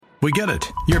We get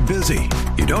it. You're busy.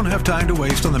 You don't have time to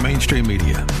waste on the mainstream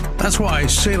media. That's why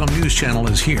Salem News Channel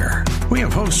is here. We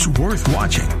have hosts worth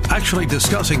watching, actually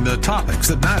discussing the topics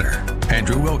that matter.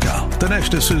 Andrew Wilkow,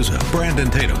 Dinesh D'Souza, Brandon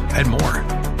Tatum, and more.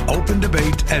 Open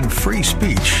debate and free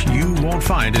speech you won't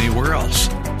find anywhere else.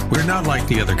 We're not like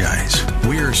the other guys.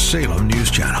 We're Salem News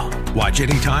Channel. Watch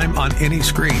anytime on any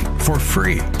screen for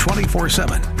free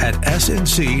 24/7 at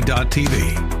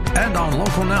snc.tv and on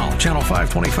Local Now, Channel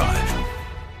 525.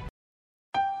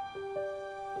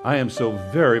 I am so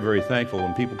very, very thankful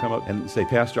when people come up and say,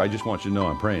 Pastor, I just want you to know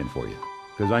I'm praying for you,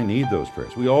 because I need those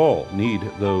prayers. We all need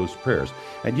those prayers.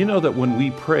 And you know that when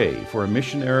we pray for a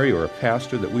missionary or a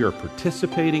pastor, that we are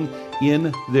participating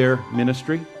in their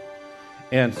ministry,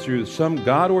 and through some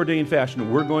God-ordained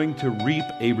fashion, we're going to reap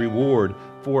a reward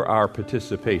for our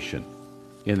participation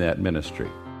in that ministry.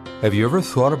 Have you ever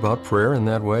thought about prayer in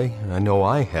that way? I know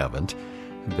I haven't.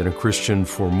 I've been a Christian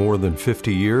for more than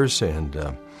 50 years,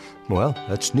 and well,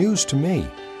 that's news to me.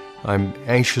 I'm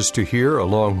anxious to hear,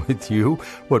 along with you,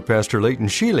 what Pastor Leighton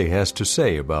Sheely has to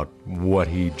say about what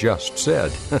he just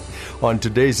said on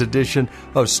today's edition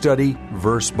of Study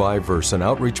Verse by Verse, an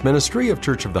outreach ministry of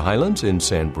Church of the Highlands in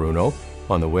San Bruno,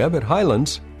 on the web at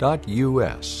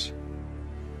highlands.us.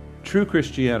 True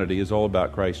Christianity is all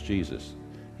about Christ Jesus.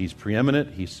 He's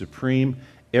preeminent, He's supreme,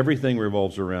 everything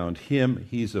revolves around Him,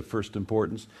 He's of first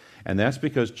importance, and that's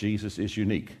because Jesus is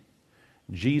unique.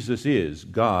 Jesus is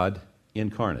God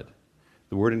incarnate.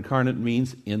 The word incarnate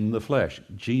means in the flesh.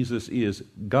 Jesus is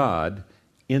God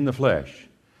in the flesh,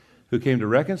 who came to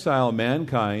reconcile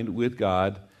mankind with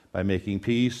God by making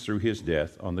peace through His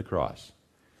death on the cross.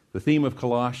 The theme of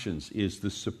Colossians is the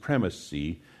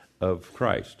supremacy of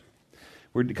Christ.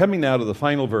 We're coming now to the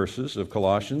final verses of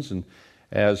Colossians, and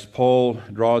as Paul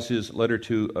draws his letter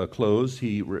to a close,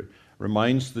 he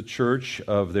reminds the church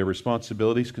of their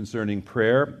responsibilities concerning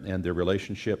prayer and their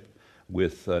relationship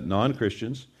with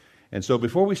non-Christians. And so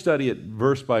before we study it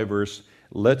verse by verse,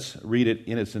 let's read it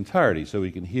in its entirety so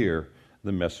we can hear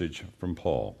the message from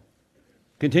Paul.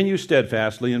 Continue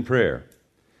steadfastly in prayer,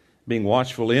 being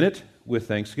watchful in it with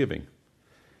thanksgiving.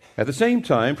 At the same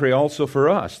time, pray also for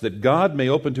us, that God may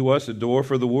open to us a door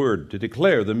for the word, to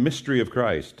declare the mystery of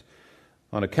Christ,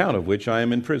 on account of which I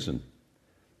am in prison,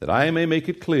 that I may make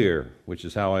it clear, which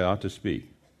is how I ought to speak.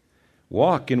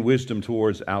 Walk in wisdom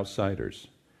towards outsiders,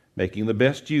 making the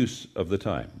best use of the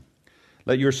time.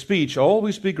 Let your speech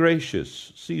always be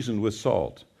gracious, seasoned with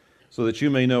salt, so that you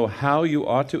may know how you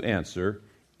ought to answer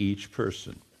each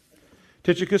person.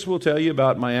 Tychicus will tell you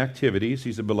about my activities.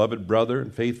 He's a beloved brother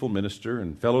and faithful minister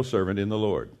and fellow servant in the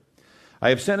Lord. I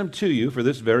have sent him to you for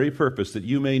this very purpose, that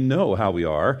you may know how we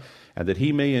are, and that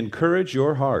he may encourage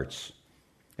your hearts.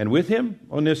 And with him,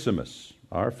 Onesimus,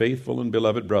 our faithful and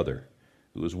beloved brother,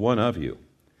 who is one of you.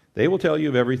 They will tell you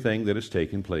of everything that has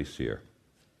taken place here.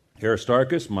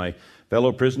 Aristarchus, my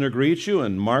fellow prisoner, greets you,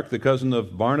 and Mark, the cousin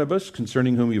of Barnabas,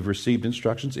 concerning whom you've received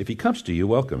instructions. If he comes to you,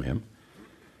 welcome him.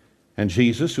 And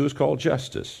Jesus, who is called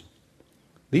Justus.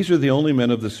 These are the only men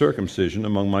of the circumcision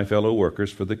among my fellow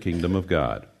workers for the kingdom of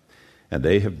God, and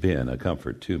they have been a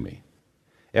comfort to me.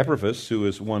 Epaphras, who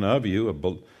is one of you,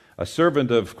 a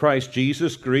servant of Christ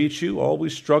Jesus, greets you,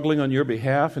 always struggling on your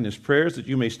behalf in his prayers, that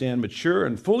you may stand mature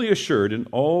and fully assured in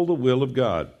all the will of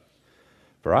God.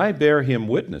 For I bear him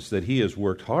witness that he has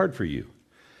worked hard for you,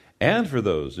 and for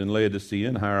those in Laodicea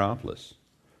and Hierapolis.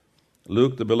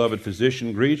 Luke, the beloved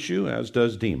physician, greets you, as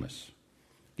does Demas.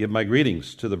 Give my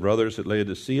greetings to the brothers at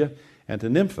Laodicea, and to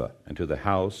Nympha, and to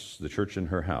the church in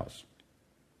her house.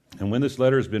 And when this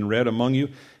letter has been read among you,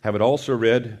 have it also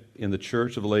read in the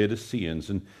church of the Laodiceans,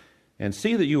 and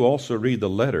see that you also read the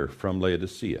letter from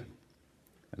Laodicea.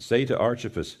 And say to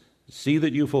Archippus, see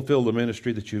that you fulfill the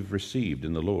ministry that you've received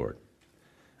in the Lord.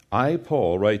 I,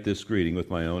 Paul, write this greeting with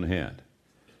my own hand.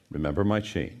 Remember my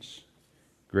chains.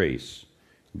 Grace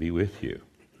be with you.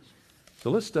 So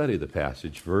let's study the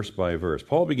passage verse by verse.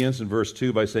 Paul begins in verse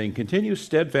 2 by saying, continue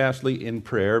steadfastly in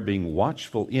prayer, being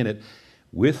watchful in it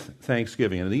with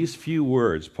thanksgiving. And in these few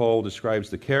words, Paul describes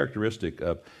the characteristic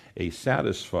of a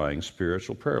satisfying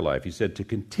spiritual prayer life. He said to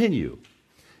continue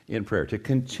in prayer, to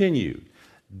continue.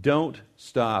 Don't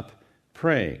stop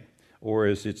praying. Or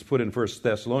as it's put in 1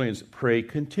 Thessalonians, pray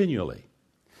continually.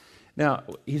 Now,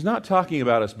 he's not talking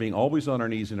about us being always on our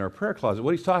knees in our prayer closet.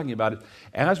 What he's talking about is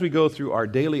as we go through our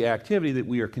daily activity, that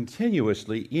we are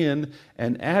continuously in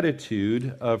an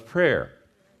attitude of prayer.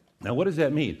 Now, what does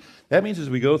that mean? That means as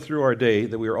we go through our day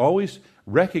that we are always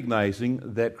recognizing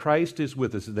that Christ is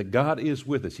with us, that God is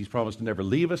with us. He's promised to never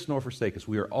leave us nor forsake us.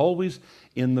 We are always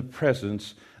in the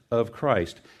presence of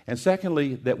Christ. And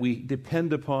secondly, that we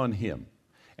depend upon Him.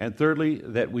 And thirdly,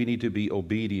 that we need to be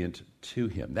obedient to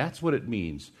Him. That's what it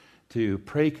means to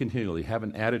pray continually, have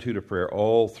an attitude of prayer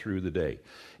all through the day.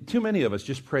 Too many of us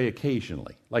just pray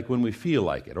occasionally, like when we feel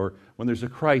like it, or when there's a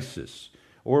crisis,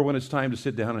 or when it's time to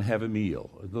sit down and have a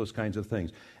meal, those kinds of things.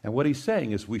 And what he's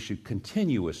saying is we should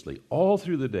continuously, all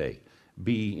through the day,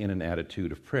 be in an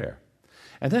attitude of prayer.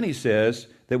 And then he says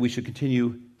that we should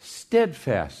continue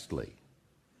steadfastly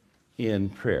in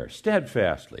prayer.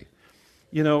 Steadfastly.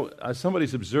 You know,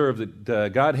 somebody's observed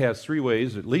that God has three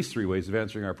ways, at least three ways of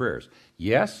answering our prayers.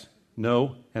 Yes,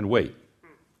 no, and wait.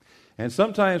 And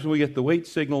sometimes when we get the wait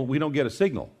signal, we don't get a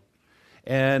signal.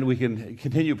 And we can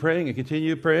continue praying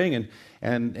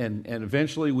and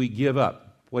eventually we give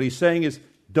up. What he's saying is,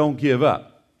 don't give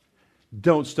up.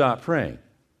 Don't stop praying.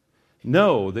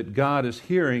 Know that God is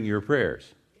hearing your prayers.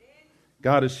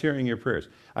 God is hearing your prayers.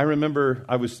 I remember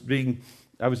I went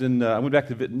back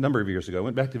to a number of years ago. I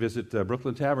went back to visit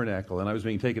Brooklyn Tabernacle, and I was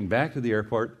being taken back to the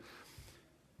airport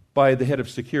by the head of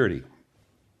security.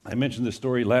 I mentioned this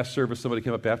story last service. Somebody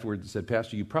came up afterwards and said,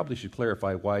 "Pastor, you probably should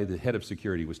clarify why the head of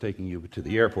security was taking you to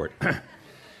the airport."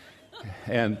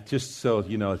 And just so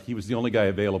you know, he was the only guy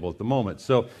available at the moment.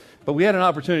 But we had an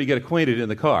opportunity to get acquainted in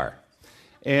the car.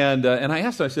 And I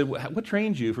asked him, I said, "What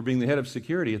trained you for being the head of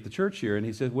security at the church here?" And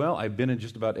he said, "Well, I've been in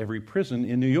just about every prison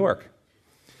in New York."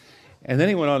 And then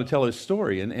he went on to tell his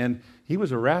story, and he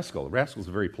was a rascal. Rascal is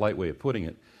a very polite way of putting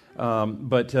it.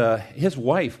 But his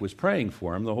wife was praying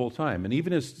for him the whole time. And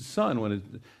even his son,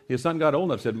 when his son got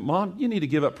old enough, said, "Mom, you need to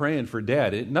give up praying for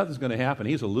Dad. Nothing's going to happen.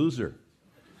 He's a loser."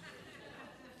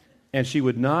 And she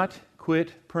would not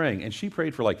quit praying. And she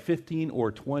prayed for like 15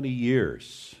 or 20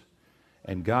 years.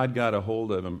 And God got a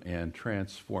hold of him and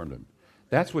transformed him.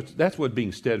 That's what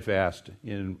being steadfast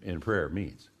in prayer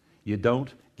means. You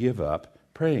don't give up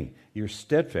praying. You're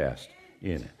steadfast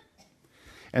in it.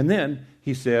 And then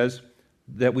he says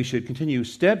that we should continue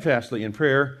steadfastly in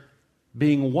prayer,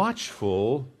 being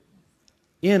watchful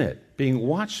in it. Being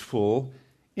watchful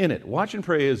in it. Watch and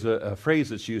pray is a phrase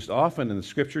that's used often in the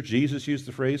Scripture. Jesus used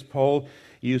the phrase. Paul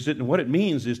used it. And what it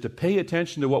means is to pay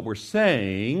attention to what we're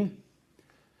saying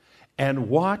and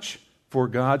watch for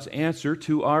God's answer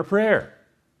to our prayer.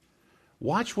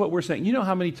 Watch what we're saying. You know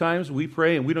how many times we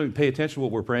pray and we don't even pay attention to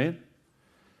what we're praying?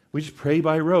 We just pray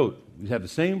by rote. We have the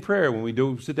same prayer when we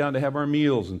do sit down to have our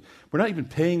meals, and we're not even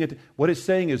paying it. What it's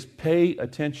saying is pay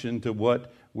attention to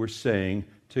what we're saying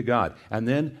to God, and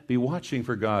then be watching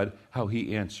for God, how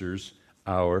He answers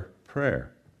our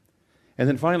prayer. And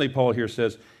then finally, Paul here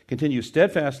says, continue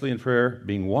steadfastly in prayer,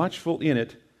 being watchful in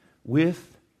it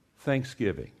with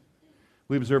thanksgiving.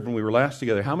 We observed when we were last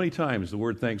together how many times the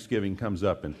word thanksgiving comes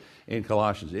up in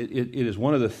Colossians. It is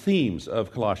one of the themes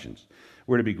of Colossians.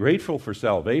 We're to be grateful for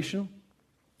salvation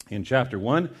in chapter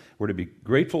 1. We're to be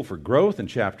grateful for growth in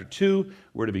chapter 2.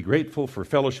 We're to be grateful for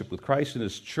fellowship with Christ and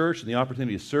His church and the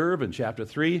opportunity to serve in chapter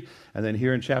 3. And then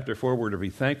here in chapter 4, we're to be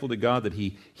thankful to God that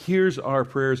He hears our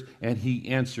prayers and He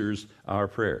answers our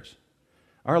prayers.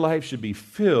 Our life should be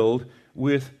filled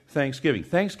with thanksgiving.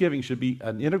 Thanksgiving should be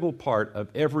an integral part of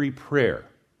every prayer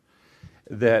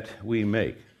that we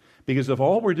make. Because if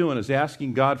all we're doing is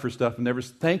asking God for stuff and never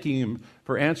thanking Him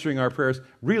for answering our prayers,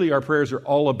 really our prayers are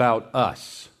all about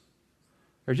us.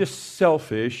 They're just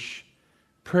selfish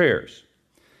prayers.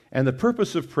 And the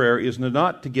purpose of prayer is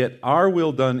not to get our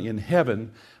will done in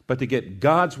heaven, but to get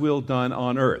God's will done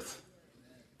on earth.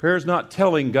 Prayer is not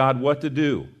telling God what to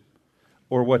do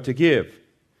or what to give.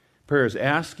 Prayer is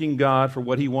asking God for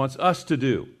what He wants us to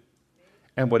do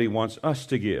and what He wants us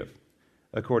to give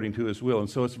according to His will. And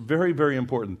so it's very, very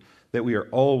important that we are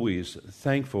always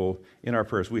thankful in our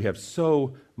prayers. We have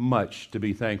so much to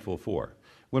be thankful for.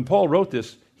 When Paul wrote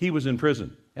this, he was in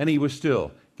prison, and he was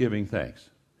still giving thanks.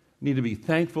 We need to be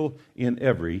thankful in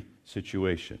every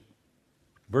situation.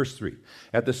 Verse 3,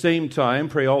 at the same time,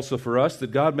 pray also for us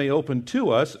that God may open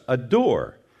to us a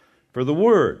door for the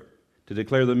word to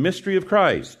declare the mystery of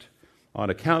Christ, on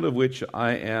account of which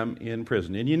I am in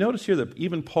prison. And you notice here that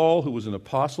even Paul, who was an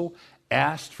apostle,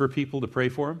 asked for people to pray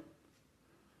for him.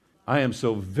 I am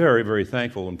so very, very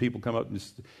thankful when people come up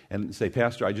and say,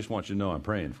 "Pastor, I just want you to know I'm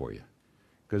praying for you."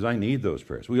 Because I need those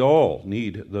prayers. We all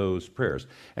need those prayers.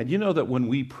 And you know that when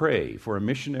we pray for a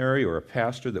missionary or a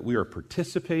pastor, that we are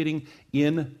participating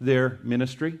in their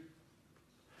ministry.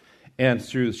 And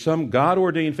through some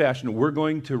God-ordained fashion, we're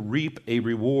going to reap a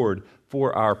reward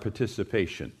for our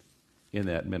participation in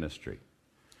that ministry.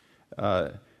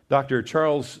 Dr.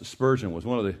 Charles Spurgeon was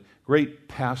one of the great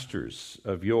pastors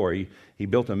of yore. He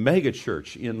built a mega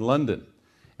church in London,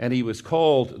 and he was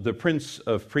called the Prince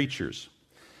of Preachers.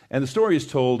 And the story is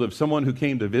told of someone who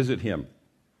came to visit him.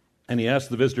 And he asked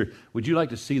the visitor, would you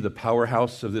like to see the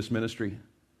powerhouse of this ministry?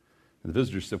 And the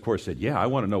visitor, of course, said, yeah, I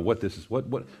want to know what this is.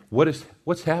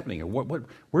 What's happening?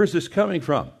 Where is this coming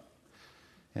from?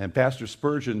 And Pastor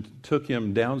Spurgeon took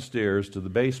him downstairs to the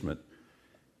basement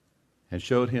and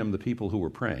showed him the people who were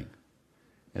praying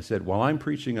and said, while I'm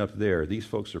preaching up there, these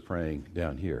folks are praying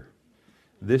down here.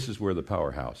 This is where the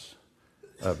powerhouse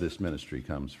of this ministry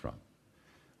comes from.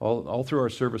 All through our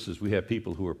services, we have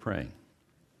people who are praying.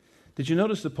 Did you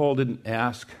notice that Paul didn't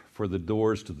ask for the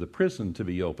doors to the prison to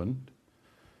be opened,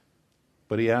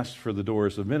 but he asked for the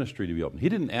doors of ministry to be opened? He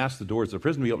didn't ask the doors of the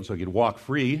prison to be opened so he could walk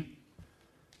free.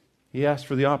 He asked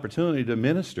for the opportunity to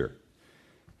minister.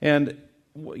 And,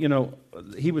 you know,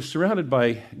 he was surrounded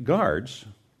by guards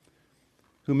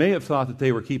who may have thought that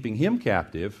they were keeping him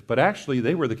captive, but actually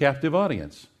they were the captive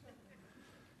audience.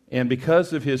 And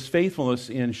because of his faithfulness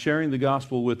in sharing the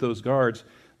gospel with those guards,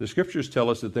 the scriptures tell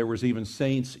us that there was even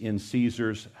saints in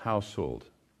Caesar's household.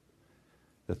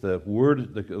 That the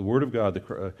word of God,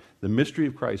 the mystery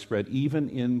of Christ spread even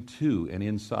into and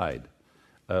inside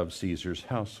of Caesar's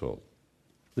household.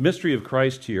 The mystery of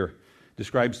Christ here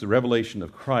describes the revelation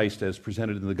of Christ as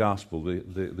presented in the gospel,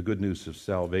 the good news of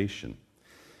salvation.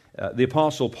 The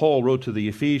Apostle Paul wrote to the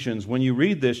Ephesians, when you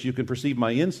read this, you can perceive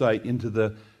my insight into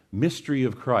the mystery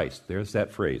of Christ. There's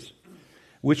that phrase.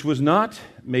 Which was not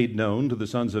made known to the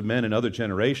sons of men in other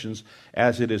generations,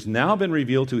 as it has now been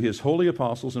revealed to his holy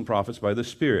apostles and prophets by the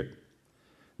Spirit.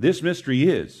 This mystery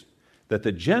is that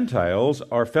the Gentiles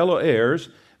are fellow heirs,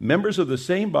 members of the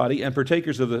same body, and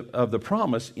partakers of the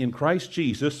promise in Christ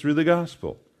Jesus through the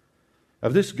gospel.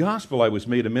 Of this gospel I was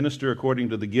made a minister according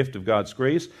to the gift of God's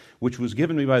grace, which was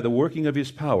given me by the working of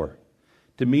his power.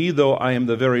 To me, though I am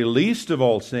the very least of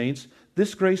all saints,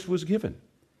 this grace was given,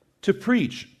 to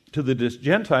preach to the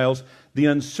Gentiles the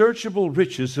unsearchable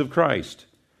riches of Christ,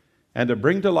 and to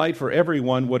bring to light for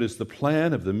everyone what is the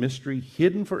plan of the mystery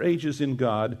hidden for ages in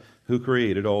God who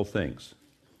created all things,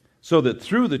 so that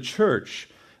through the church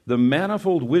the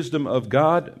manifold wisdom of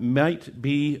God might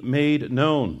be made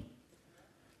known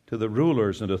to the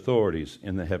rulers and authorities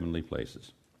in the heavenly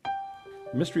places.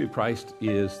 The mystery of Christ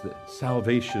is the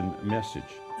salvation message,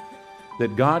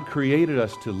 that God created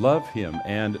us to love him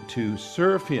and to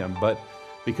serve him, but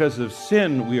because of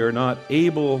sin, we are not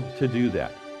able to do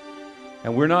that.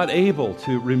 And we're not able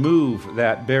to remove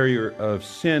that barrier of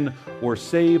sin or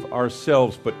save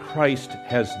ourselves, but Christ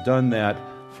has done that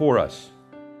for us.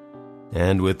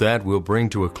 And with that, we'll bring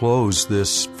to a close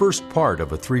this first part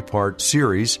of a three-part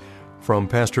series from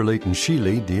Pastor Leighton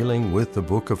Sheely dealing with the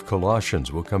book of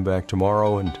Colossians. We'll come back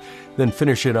tomorrow and then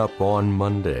finish it up on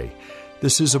Monday.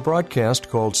 This is a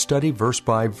broadcast called Study Verse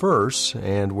by Verse,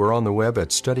 and we're on the web at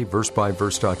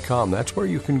studyversebyverse.com. That's where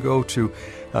you can go to,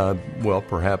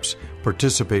 perhaps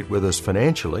participate with us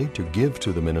financially to give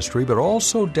to the ministry, but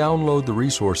also download the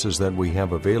resources that we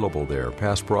have available there,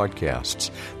 past broadcasts.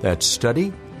 That's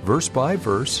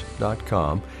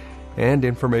studyversebyverse.com. And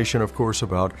information, of course,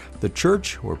 about the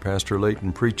church where Pastor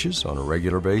Leighton preaches on a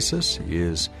regular basis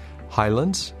is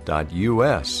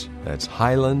highlands.us. That's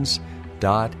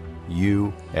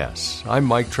highlands.us. I'm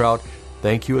Mike Trout.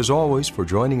 Thank you as always for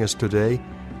joining us today,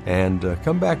 and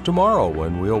come back tomorrow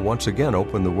when we'll once again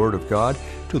open the Word of God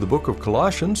to the book of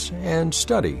Colossians and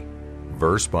study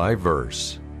verse by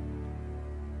verse.